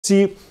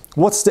see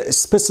what's the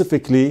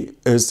specifically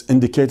is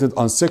indicated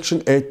on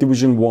Section 8,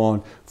 Division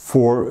 1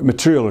 for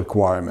material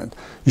requirement.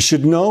 You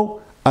should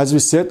know, as we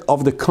said,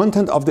 of the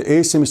content of the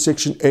ASME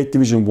Section 8,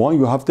 Division 1,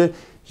 you have the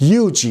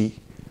UG,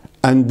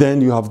 and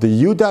then you have the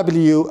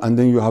UW, and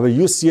then you have a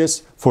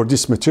UCS for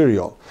this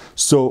material.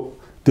 So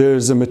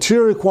there's a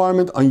material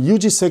requirement on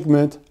UG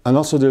segment, and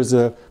also there's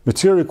a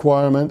material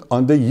requirement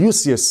on the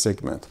UCS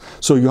segment.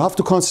 So you have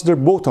to consider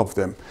both of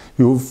them.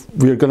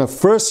 We're going to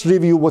first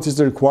review what is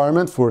the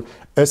requirement for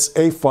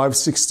SA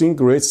 516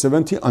 grade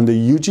 70 on the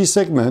UG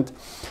segment,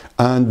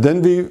 and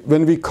then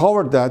when we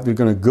cover that, we're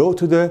going to go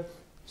to the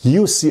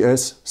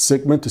UCS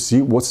segment to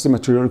see what's the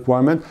material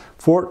requirement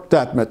for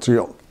that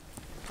material.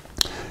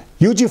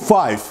 UG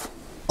 5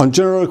 on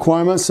general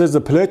requirements says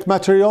the plate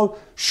material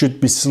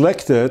should be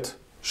selected,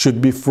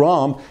 should be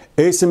from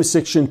ASME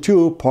Section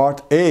 2,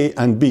 Part A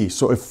and B.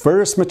 So a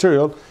ferrous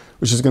material,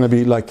 which is going to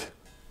be like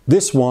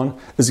this one,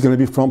 is going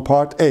to be from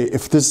Part A.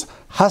 If this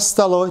has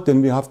alloy,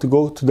 then we have to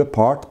go to the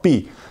Part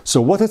B.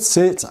 So what it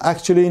says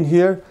actually in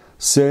here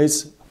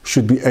says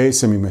should be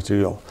ASME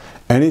material.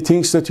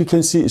 Anything that you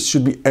can see, it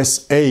should be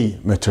SA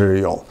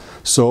material.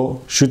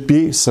 So should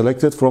be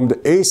selected from the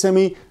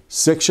ASME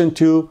Section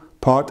 2,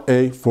 Part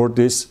A for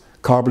this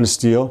carbon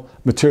steel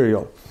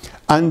material.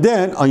 And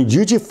then on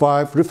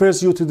UG5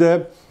 refers you to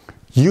the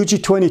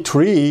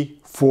UG23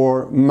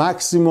 for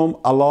maximum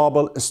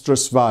allowable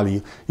stress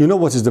value. You know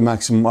what is the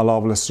maximum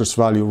allowable stress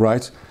value,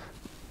 right?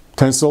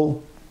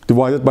 Tensile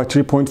divided by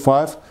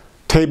 3.5,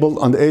 tabled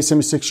on the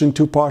ASME Section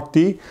 2 Part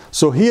D.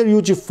 So here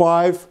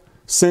UG5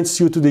 sends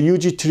you to the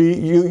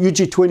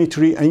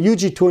UG23, and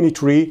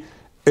UG23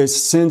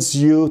 sends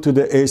you to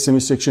the ASME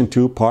Section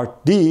 2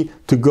 Part D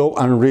to go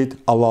and read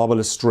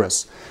allowable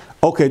stress.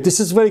 Okay, this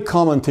is very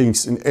common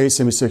things in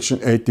ASME Section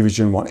 8,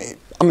 Division 1.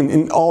 I mean,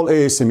 in all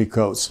ASME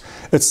codes.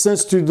 It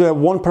sends to the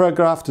one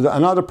paragraph to the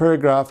another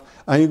paragraph,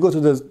 and you go to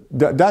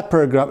that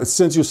paragraph, it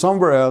sends you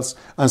somewhere else,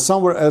 and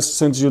somewhere else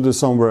sends you to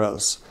somewhere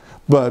else.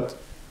 But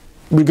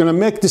we're going to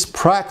make this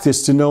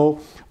practice to know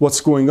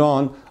what's going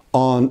on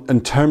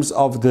in terms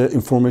of the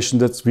information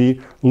that we're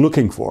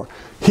looking for.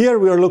 Here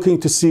we are looking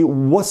to see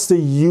what's the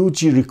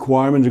UG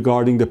requirement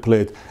regarding the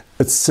plate.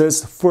 It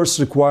says first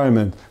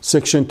requirement,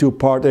 Section 2,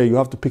 Part A, you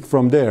have to pick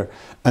from there.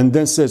 And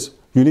then says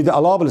you need the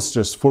allowable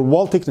stress for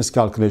wall thickness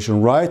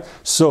calculation, right?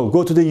 So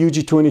go to the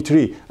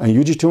UG23, and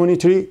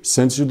UG23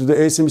 sends you to the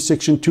ASME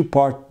Section 2,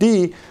 Part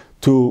D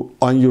to,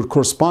 on your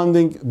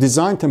corresponding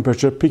design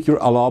temperature, pick your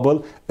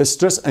allowable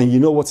stress, and you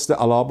know what's the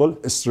allowable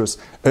stress.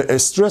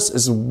 Stress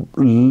is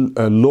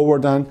lower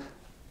than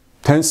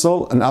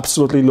tensile and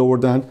absolutely lower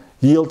than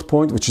yield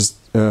point, which is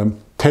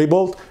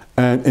tabled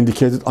and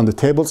indicated on the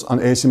tables on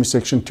ASME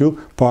Section 2,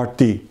 Part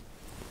D.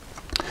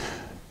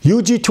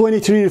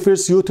 UG23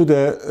 refers you to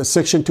the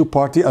Section 2,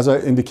 Part D, as I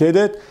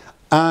indicated,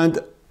 and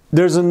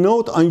there's a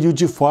note on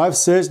UG5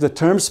 says the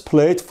terms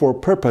plate for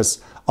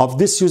purpose of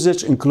this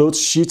usage includes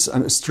sheets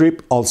and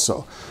strip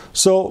also.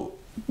 So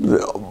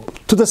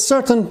to the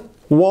certain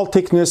wall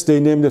thickness they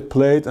named it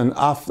plate, and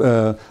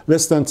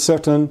less than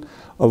certain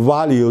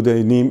value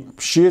they name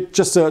sheet.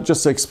 Just an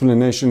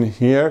explanation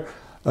here.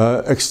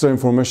 Extra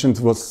information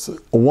was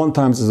one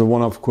time is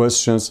one of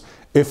questions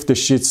if the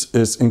sheets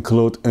is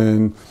included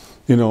in,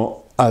 you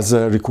know, as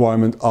a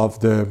requirement of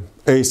the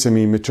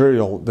ASME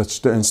material. That's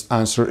the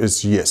answer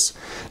is yes.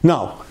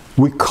 Now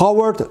we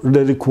covered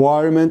the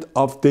requirement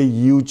of the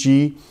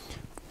UG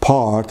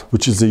part,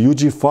 which is the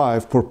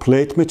UG5 for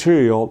plate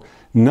material.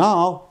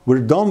 Now we're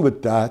done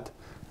with that.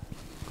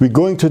 We're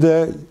going to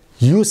the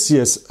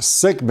UCS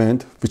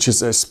segment, which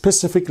is a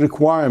specific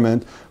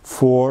requirement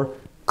for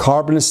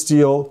carbon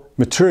steel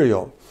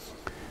material.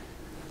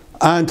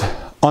 And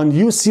on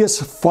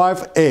UCS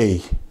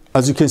 5A,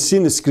 as you can see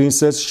in the screen,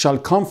 says shall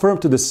conform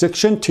to the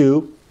Section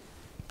 2,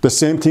 the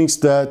same things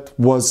that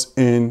was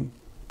in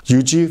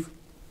UG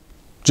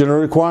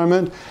general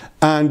requirement,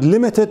 and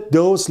limited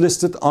those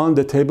listed on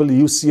the table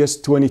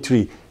UCS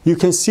 23. You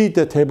can see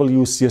the table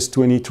UCS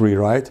 23,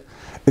 right?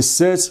 It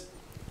says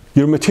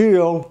your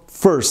material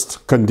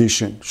first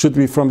condition should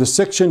be from the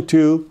Section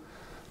 2,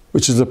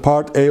 which is a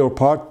Part A or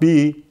Part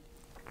B,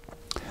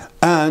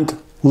 and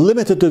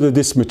limited to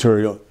this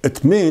material.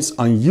 It means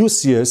on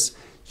UCS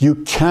you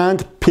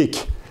can't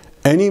pick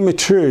any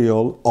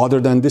material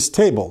other than this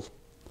table.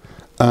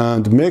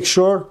 And make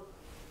sure,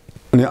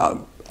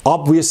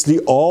 obviously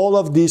all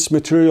of these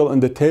material in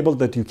the table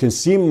that you can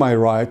see in my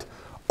right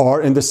are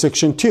in the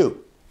Section 2.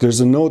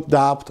 There's no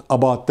doubt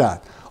about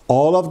that.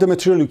 All of the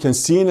material you can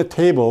see in the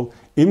table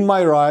in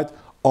my right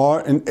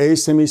are in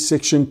ASME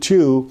Section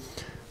 2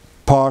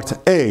 Part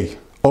A,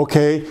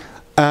 okay?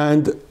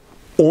 And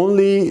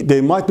only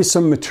there might be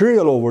some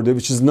material over there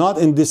which is not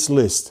in this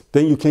list,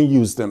 then you can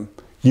use them.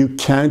 You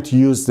can't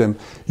use them.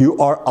 You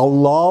are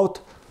allowed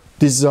to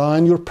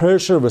design your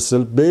pressure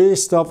vessel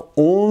based off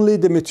only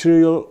the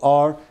material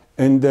are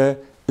in the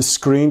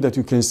screen that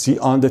you can see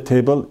on the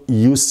table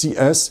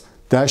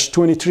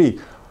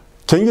UCS-23.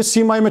 Can you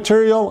see my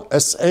material?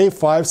 SA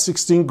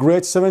 516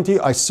 grade 70,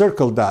 I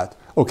circled that.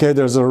 Okay,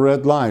 there's a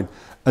red line.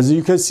 As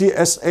you can see,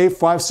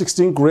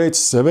 SA516 grade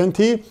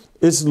 70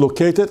 is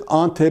located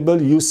on table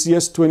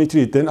UCS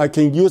 23. Then I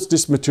can use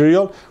this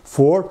material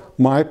for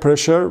my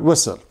pressure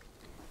vessel.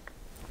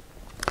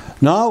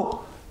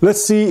 Now,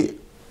 let's see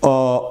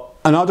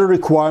another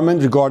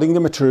requirement regarding the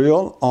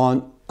material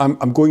on,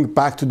 I'm going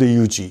back to the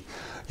UG.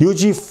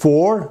 UG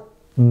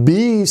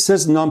 4B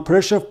says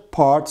non-pressure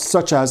parts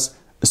such as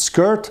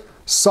skirt,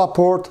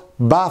 support,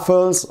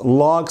 baffles,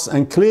 lugs,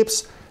 and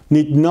clips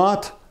need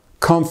not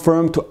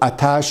conform to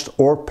attached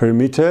or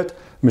permitted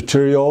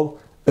material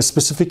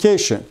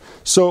specification.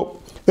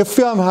 So if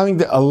I'm having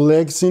the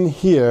legs in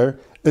here,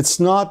 it's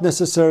not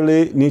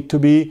necessarily need to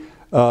be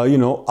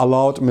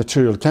allowed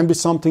material. It can be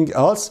something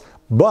else,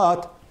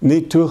 but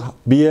need to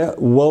be a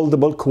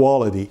weldable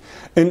quality.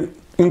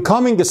 In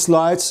coming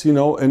slides, in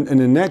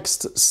the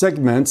next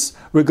segments,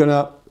 we're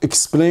gonna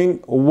explain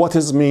what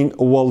is mean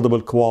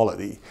weldable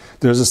quality.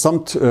 There's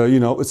some,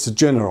 it's a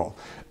general,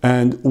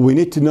 and we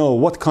need to know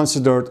what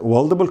considered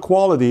weldable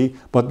quality,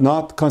 but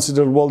not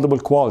considered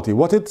weldable quality.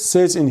 What it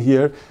says in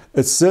here,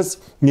 it says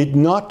need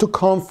not to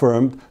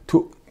conform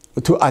to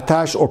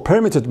attached or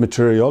permitted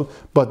material,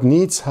 but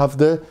needs have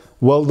the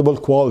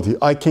weldable quality.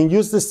 I can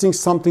use this thing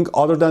something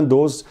other than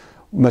those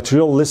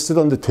material listed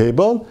on the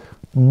table,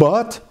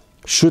 but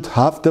should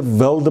have the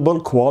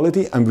weldable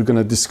quality, and we're going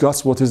to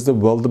discuss what is the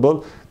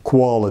weldable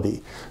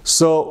quality.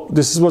 So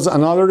this was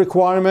another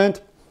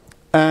requirement,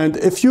 and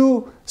if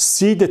you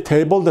see the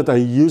table that I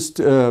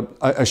used,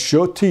 I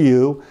showed to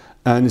you,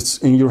 and it's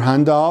in your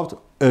handout,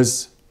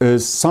 is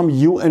some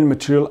UN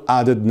material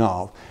added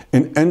now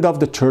in end of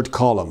the third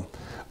column.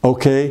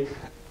 Okay,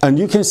 and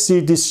you can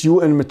see this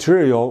UN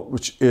material,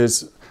 which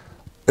is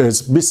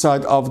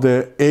beside of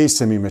the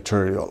ASME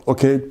material.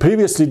 Okay,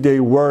 previously they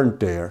weren't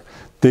there.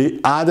 They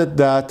added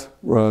that,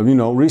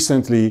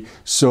 recently,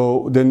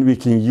 so then we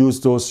can use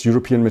those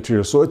European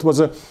materials. So it was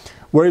a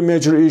very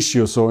major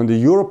issue. So in the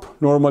Europe,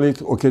 normally,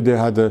 okay, they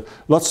had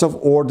lots of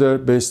order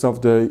based off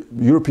the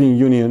European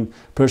Union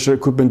pressure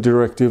equipment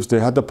directives.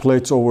 They had the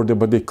plates over there,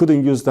 but they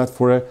couldn't use that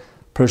for a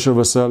pressure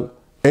vessel,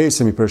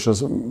 ASME pressure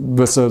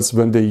vessels,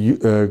 when they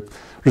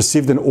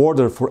received an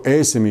order for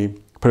ASME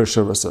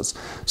pressure vessels.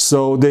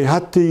 So they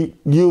had to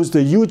use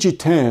the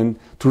UG10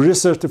 to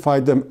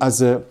recertify them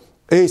as a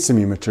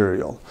ASME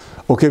material.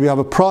 Okay, we have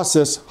a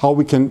process how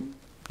we can,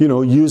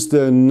 use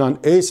the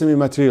non-ASME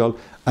material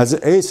as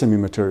an ASME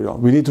material.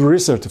 We need to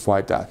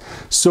recertify that.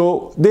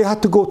 So they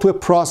had to go to a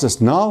process.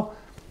 Now,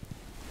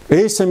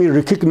 ASME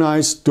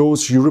recognized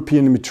those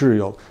European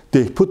material.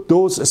 They put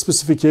those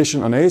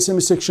specifications on ASME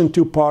section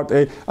 2 part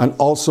A and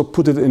also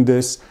put it in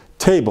this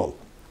table.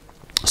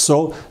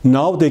 So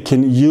now they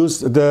can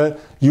use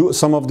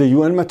some of the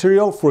UN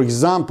material. For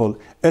example,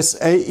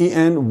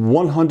 SAEN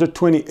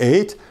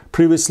 128,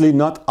 previously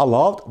not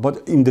allowed,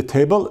 but in the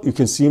table, you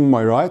can see on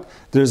my right,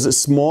 there's a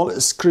small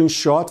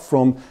screenshot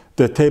from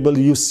the table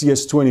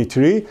UCS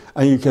 23,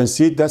 and you can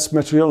see that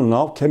material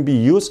now can be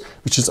used,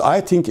 which is,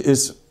 I think,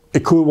 is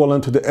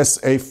equivalent to the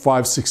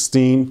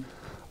SA516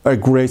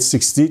 grade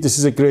 60. This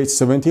is a grade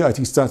 70. I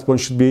think that one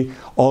should be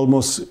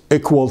almost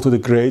equal to the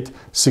grade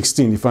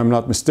 16, if I'm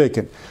not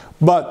mistaken.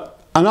 But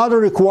another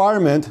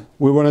requirement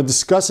we want to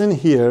discuss in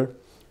here,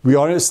 we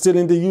are still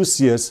in the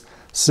UCS,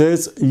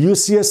 says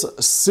UCS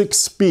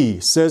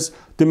 6B, says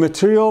the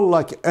material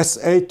like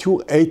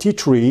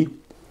SA283,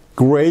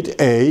 grade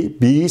A,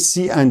 B,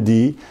 C, and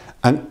D,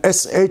 and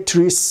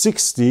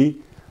SA360,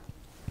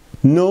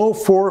 no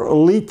for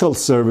lethal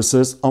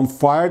services on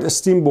fired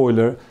steam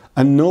boiler,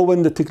 and no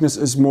when the thickness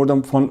is more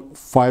than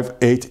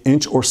 1.58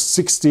 inch or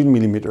 16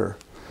 millimeter.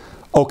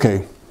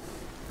 Okay.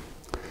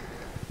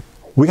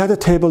 We had a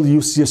table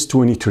UCS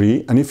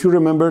 23, and if you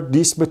remember,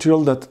 this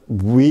material that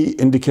we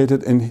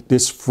indicated in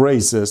these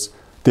phrases,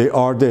 they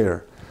are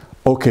there.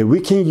 Okay, we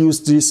can use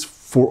this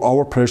for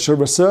our pressure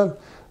vessel,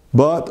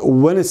 but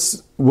when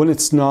it's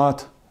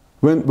not,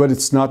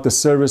 the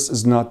service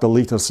is not the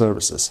lethal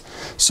services.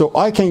 So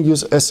I can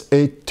use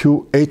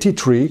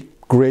SA283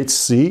 grade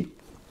C,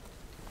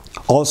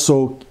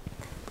 also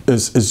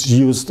is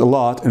used a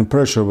lot in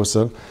pressure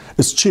vessel.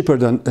 It's cheaper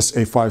than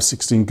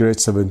SA516 grade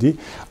 70.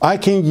 I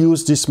can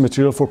use this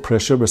material for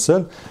pressure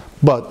vessel,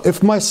 but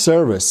if my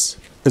service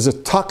is a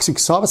toxic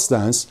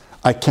substance,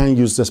 I can't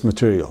use this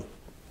material.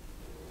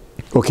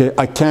 Okay,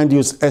 I can't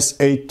use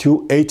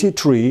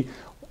SA283,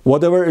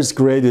 whatever its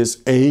grade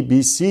is A,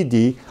 B, C,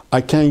 D,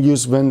 I can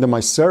use when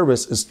my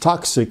service is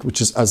toxic, which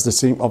is as the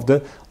same of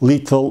the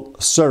lethal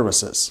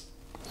services.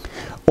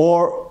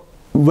 Or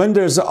when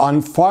there's an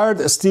unfired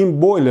steam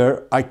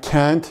boiler, I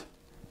can't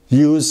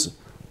use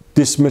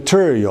this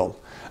material.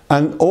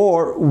 And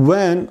or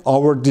when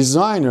our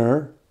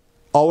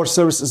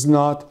service is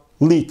not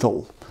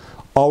lethal.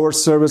 Our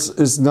service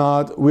is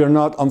not, we are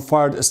not on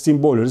fired steam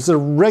boiler. It's a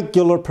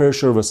regular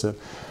pressure vessel.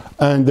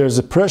 And there's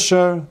a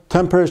pressure,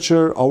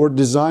 temperature, our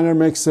designer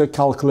makes a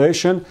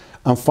calculation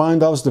and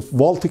find out the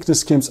wall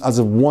thickness comes as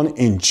a 1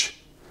 inch.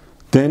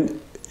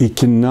 Then he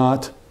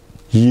cannot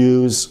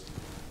use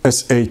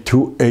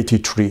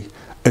SA283.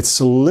 It's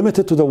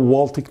limited to the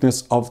wall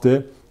thickness of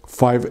the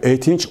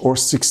 5/8 inch or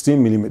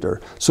 16 millimeter.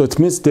 So it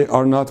means they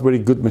are not very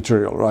good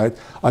material, right?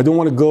 I don't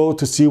want to go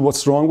to see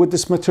what's wrong with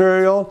this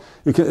material.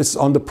 It's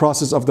on the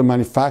process of the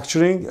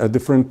manufacturing, a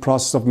different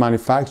process of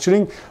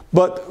manufacturing,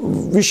 but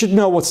we should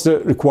know what's the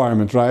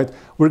requirement, right?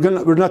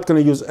 We're not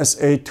going to use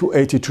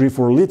SA283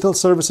 for lethal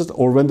services,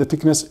 or when the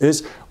thickness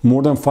is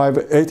more than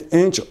 5/8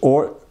 inch,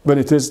 or when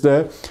it is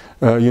the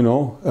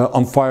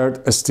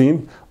unfired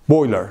steam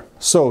boiler.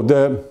 So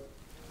the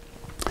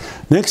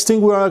next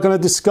thing we are going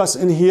to discuss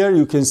in here,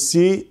 you can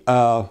see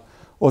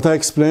what I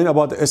explained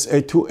about the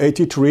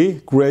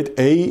SA283 grade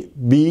A,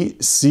 B,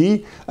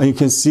 C, and you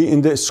can see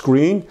in the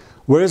screen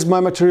where is my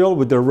material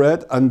with the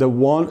red, and the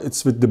one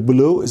it's with the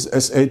blue is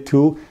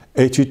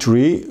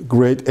SA283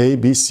 grade A,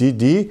 B, C,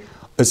 D.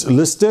 It's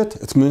listed.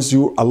 It means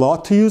you're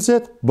allowed to use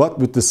it, but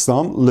with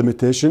some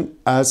limitation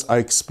as I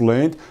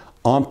explained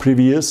on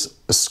previous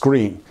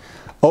screen.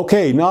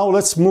 Okay, now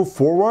let's move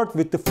forward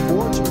with the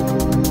forge.